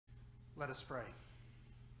Let us pray.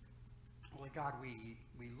 Holy God, we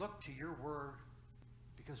look to your word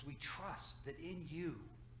because we trust that in you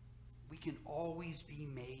we can always be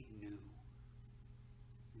made new.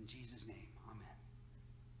 In Jesus' name, amen.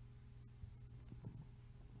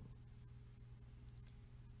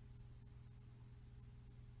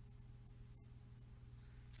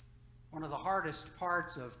 One of the hardest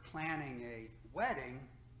parts of planning a wedding,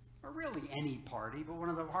 or really any party, but one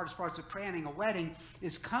of the hardest parts of planning a wedding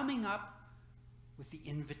is coming up with the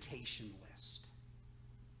invitation list.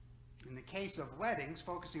 In the case of weddings,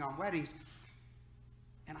 focusing on weddings,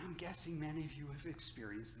 and I'm guessing many of you have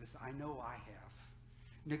experienced this, I know I have.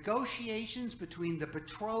 Negotiations between the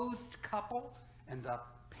betrothed couple and the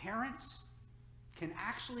parents can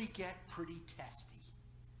actually get pretty testy.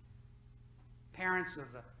 Parents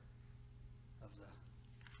of the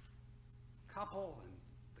couple and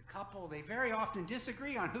the couple, they very often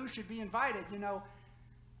disagree on who should be invited. You know,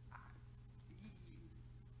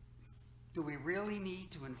 do we really need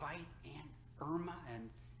to invite Aunt Irma and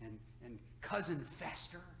cousin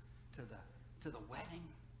Fester to the wedding?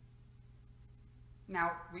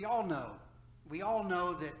 Now, we all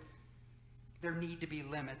know that there need to be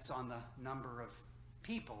limits on the number of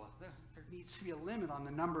people. There needs to be a limit on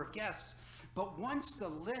the number of guests. But once the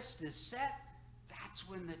list is set, that's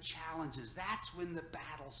when the challenge is. That's when the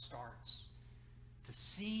battle starts. To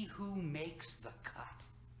see who makes the cut.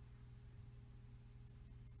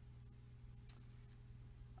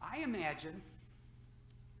 I imagine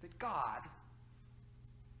that God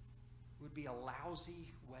would be a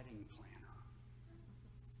lousy wedding planner.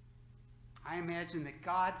 I imagine that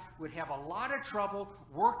God would have a lot of trouble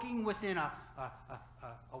working within a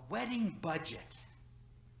wedding budget.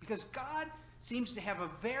 Because God seems to have a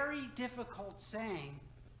very difficult time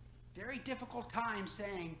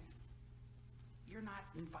saying, you're not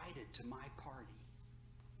invited to my party.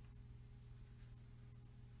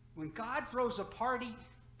 When God throws a party,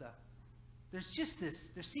 there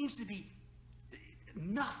seems to be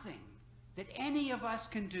nothing that any of us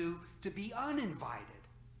can do to be uninvited.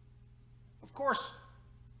 Of course,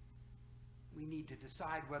 we need to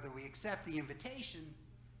decide whether we accept the invitation,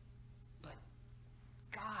 but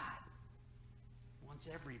God wants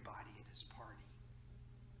everybody at his party.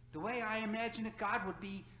 The way I imagine it, God would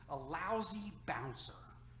be a lousy bouncer.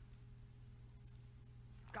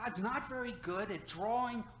 God's not very good at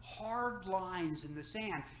drawing hard lines in the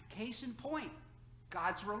sand. Case in point,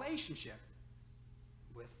 God's relationship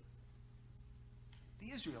with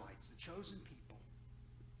the Israelites, the chosen people.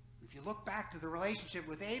 If you look back to the relationship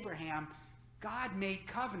with Abraham, God made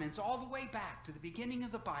covenants all the way back to the beginning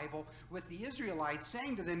of the Bible with the Israelites,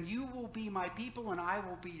 saying to them, you will be my people and I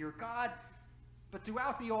will be your God. But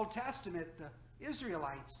throughout the Old Testament, the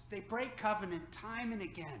Israelites, they break covenant time and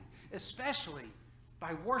again, especially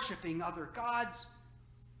by worshiping other gods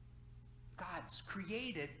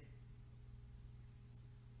created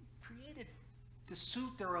to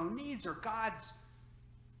suit their own needs, or gods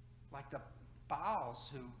like the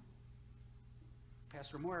Baals, who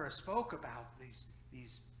Pastor Moira spoke about, these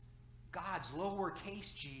gods,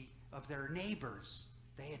 lowercase g, of their neighbors.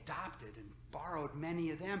 They adopted and borrowed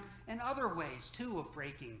many of them, and other ways too of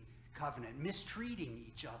breaking covenant, mistreating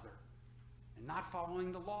each other, and not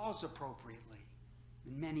following the laws appropriately,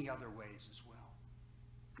 in many other ways as well.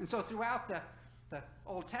 And so throughout the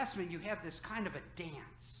Old Testament, you have this kind of a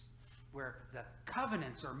dance where the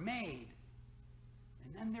covenants are made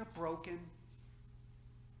and then they're broken,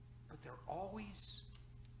 but they're always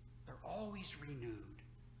renewed.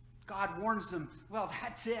 God warns them, well,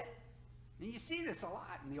 that's it. And you see this a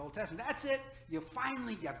lot in the Old Testament. That's it. You've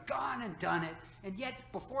gone and done it. And yet,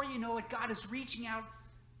 before you know it, God is reaching out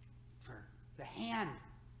for the hand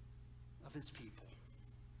of his people.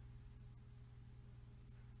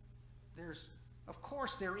 Of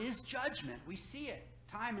course, there is judgment. We see it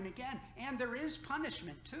time and again. And there is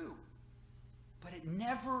punishment too. But it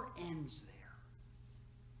never ends there.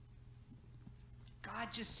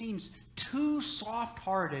 God just seems too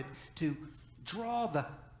soft-hearted to draw the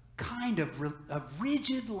kind of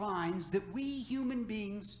rigid lines that we human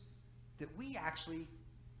beings, that we actually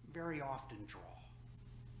very often draw.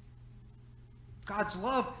 God's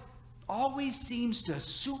love always seems to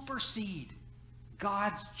supersede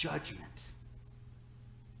God's judgment.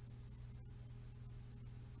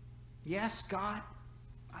 Yes, God,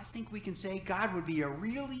 I think we can say God would be a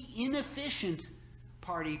really inefficient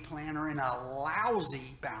party planner and a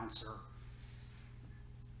lousy bouncer.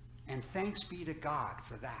 And thanks be to God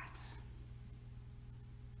for that.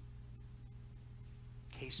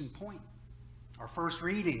 Case in point, our first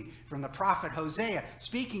reading from the prophet Hosea,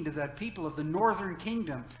 speaking to the people of the northern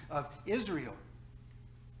kingdom of Israel.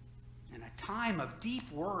 And time of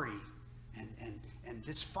deep worry and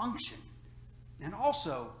dysfunction, and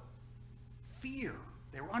also fear.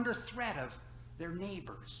 They were under threat of their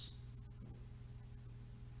neighbors.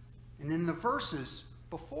 And in the verses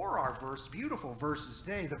before our verse, beautiful verses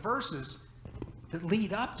today, the verses that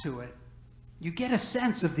lead up to it, you get a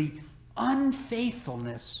sense of the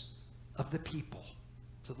unfaithfulness of the people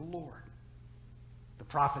to the Lord. The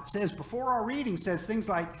prophet says, before our reading, says things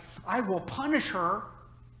like, I will punish her,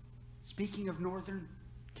 speaking of northern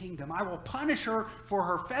kingdom, I will punish her for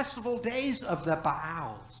her festival days of the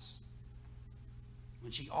Baals,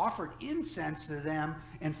 when she offered incense to them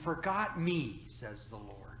and forgot me, says the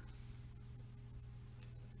Lord.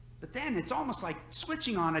 But then it's almost like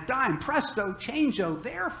switching on a dime. Presto, changeo.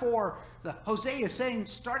 Therefore, the Hosea is saying,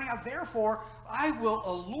 starting out, therefore, I will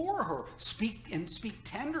allure her, speak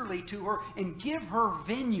tenderly to her, and give her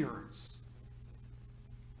vineyards.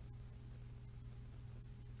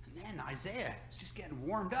 And then Isaiah, just getting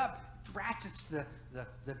warmed up, ratchets the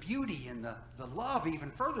beauty and the love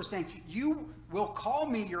even further, saying, you will call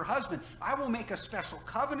me your husband. I will make a special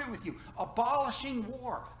covenant with you, abolishing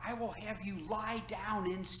war. I will have you lie down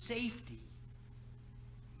in safety.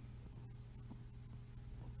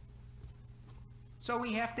 So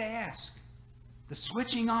we have to ask, the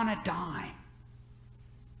switching on a dime,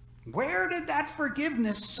 where did that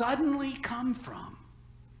forgiveness suddenly come from?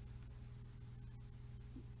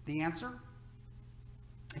 The answer?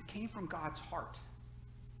 It came from God's heart.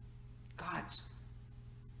 God's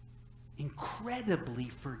incredibly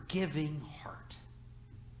forgiving heart.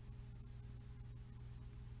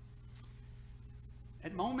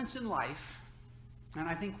 At moments in life, and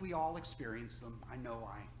I think we all experience them, I know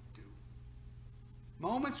I do,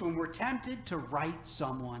 moments when we're tempted to write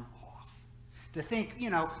someone off, to think, you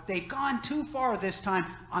know, they've gone too far this time,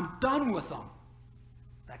 I'm done with them.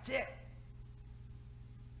 That's it.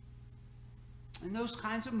 In those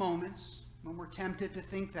kinds of moments, when we're tempted to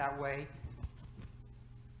think that way,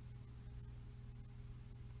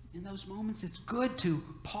 in those moments, it's good to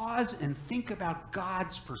pause and think about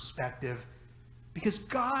God's perspective, because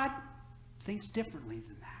God thinks differently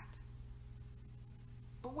than that.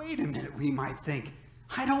 But wait a minute, we might think,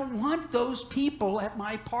 I don't want those people at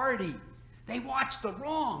my party. They watch the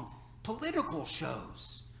wrong political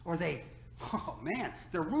shows, or they're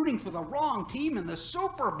rooting for the wrong team in the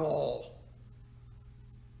Super Bowl.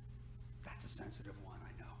 That's a sensitive one,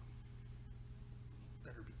 I know.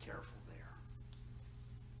 Better be careful there.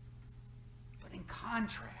 But in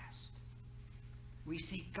contrast, we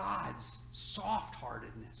see God's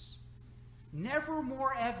soft-heartedness, never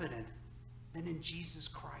more evident than in Jesus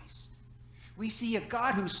Christ. We see a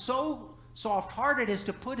God who's so soft-hearted as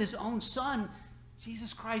to put his own Son,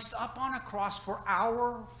 Jesus Christ, up on a cross for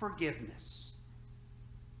our forgiveness.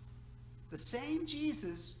 The same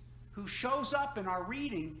Jesus who shows up in our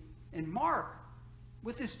reading in Mark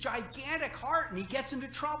with this gigantic heart, and he gets into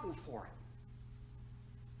trouble for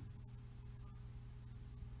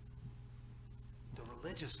it. The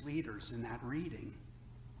religious leaders in that reading,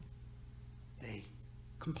 they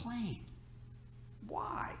complain.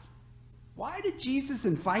 Why? Why did Jesus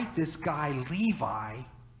invite this guy Levi?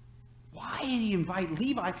 Why did he invite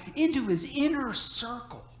Levi into his inner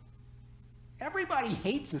circle? Everybody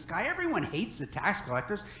hates this guy. Everyone hates the tax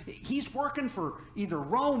collectors. He's working for either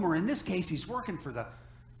Rome, or in this case, he's working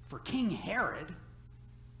for King Herod.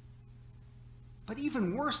 But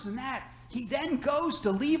even worse than that, he then goes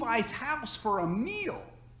to Levi's house for a meal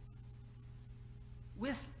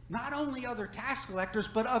with not only other tax collectors,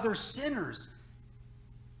 but other sinners.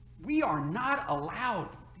 We are not allowed.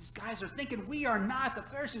 These guys are thinking we are not. The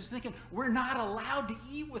Pharisees are thinking we're not allowed to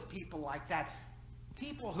eat with people like that.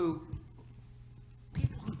 People who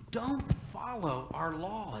don't follow our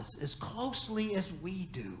laws as closely as we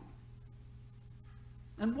do.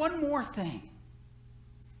 And one more thing.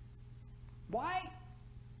 Why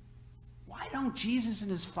don't Jesus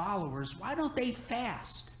and his followers, why don't they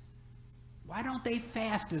fast? Why don't they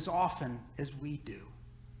fast as often as we do?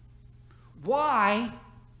 Why?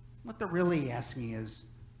 What they're really asking is,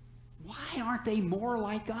 why aren't they more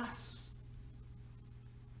like us?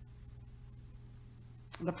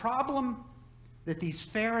 The problem that these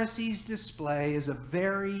Pharisees display is a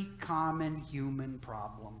very common human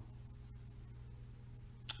problem.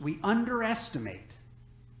 We underestimate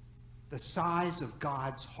the size of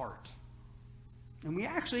God's heart. And we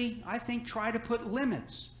actually, I think, try to put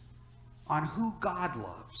limits on who God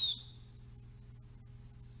loves.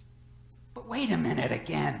 But wait a minute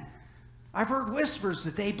again. I've heard whispers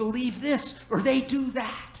that they believe this or they do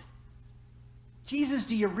that. Jesus,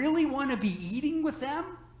 do you really want to be eating with them?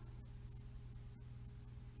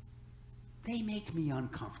 They make me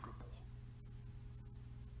uncomfortable.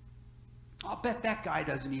 I'll bet that guy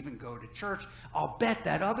doesn't even go to church. I'll bet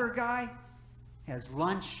that other guy has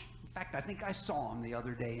lunch. In fact, I think I saw him the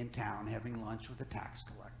other day in town having lunch with a tax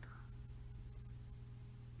collector.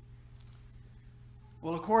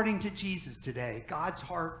 Well, according to Jesus today, God's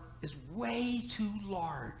heart is way too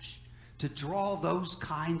large to draw those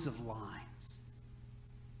kinds of lines.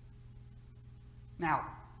 Now,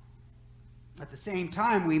 at the same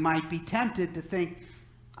time, we might be tempted to think,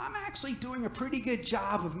 I'm actually doing a pretty good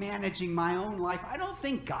job of managing my own life. I don't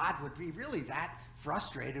think God would be really that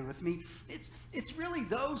frustrated with me. It's really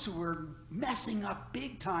those who are messing up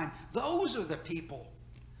big time. Those are the people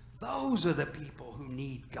who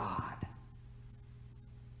need God.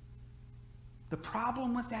 The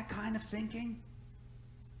problem with that kind of thinking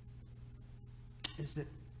is that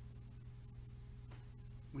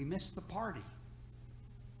we miss the party.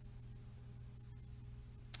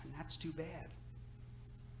 And that's too bad,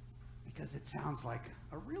 because it sounds like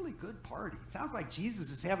a really good party. It sounds like Jesus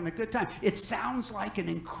is having a good time. It sounds like an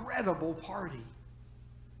incredible party,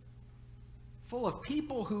 full of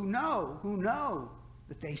people who know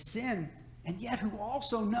that they sin, and yet who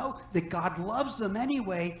also know that God loves them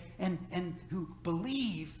anyway, and who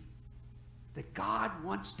believe that God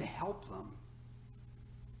wants to help them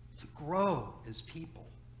to grow as people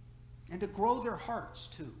and to grow their hearts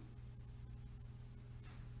too.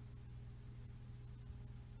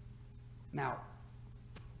 Now,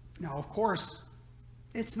 of course,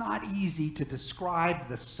 it's not easy to describe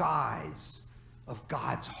the size of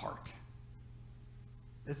God's heart.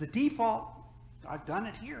 As a default, I've done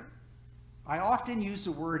it here. I often use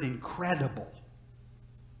the word incredible.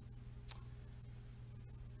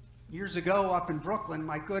 Years ago up in Brooklyn,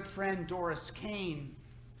 my good friend Doris Kane,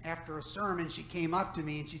 after a sermon, she came up to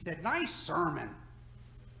me and she said, "Nice sermon,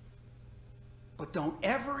 but don't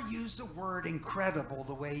ever use the word incredible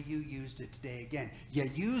the way you used it today again. You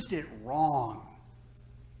used it wrong."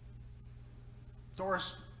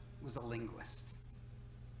 Doris was a linguist,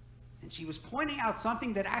 and she was pointing out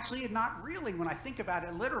something that actually had not really, when I think about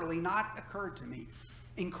it literally, not occurred to me.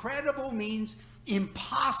 Incredible means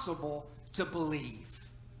impossible to believe,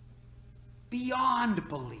 beyond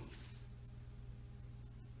belief.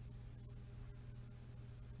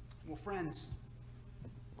 Well, friends,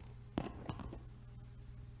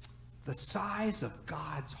 the size of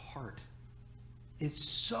God's heart is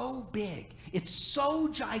so big, it's so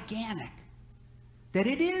gigantic, that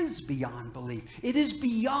it is beyond belief. It is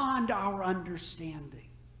beyond our understanding.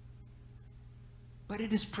 But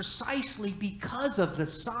it is precisely because of the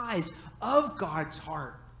size of God's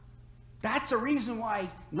heart. That's the reason why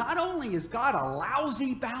not only is God a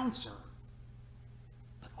lousy bouncer,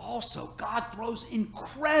 but also God throws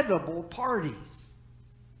incredible parties.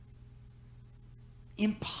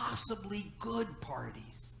 Impossibly good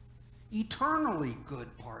parties. Eternally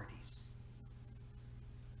good parties.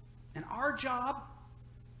 And our job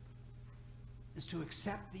is to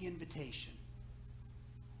accept the invitation.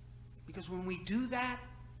 Because when we do that,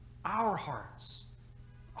 our hearts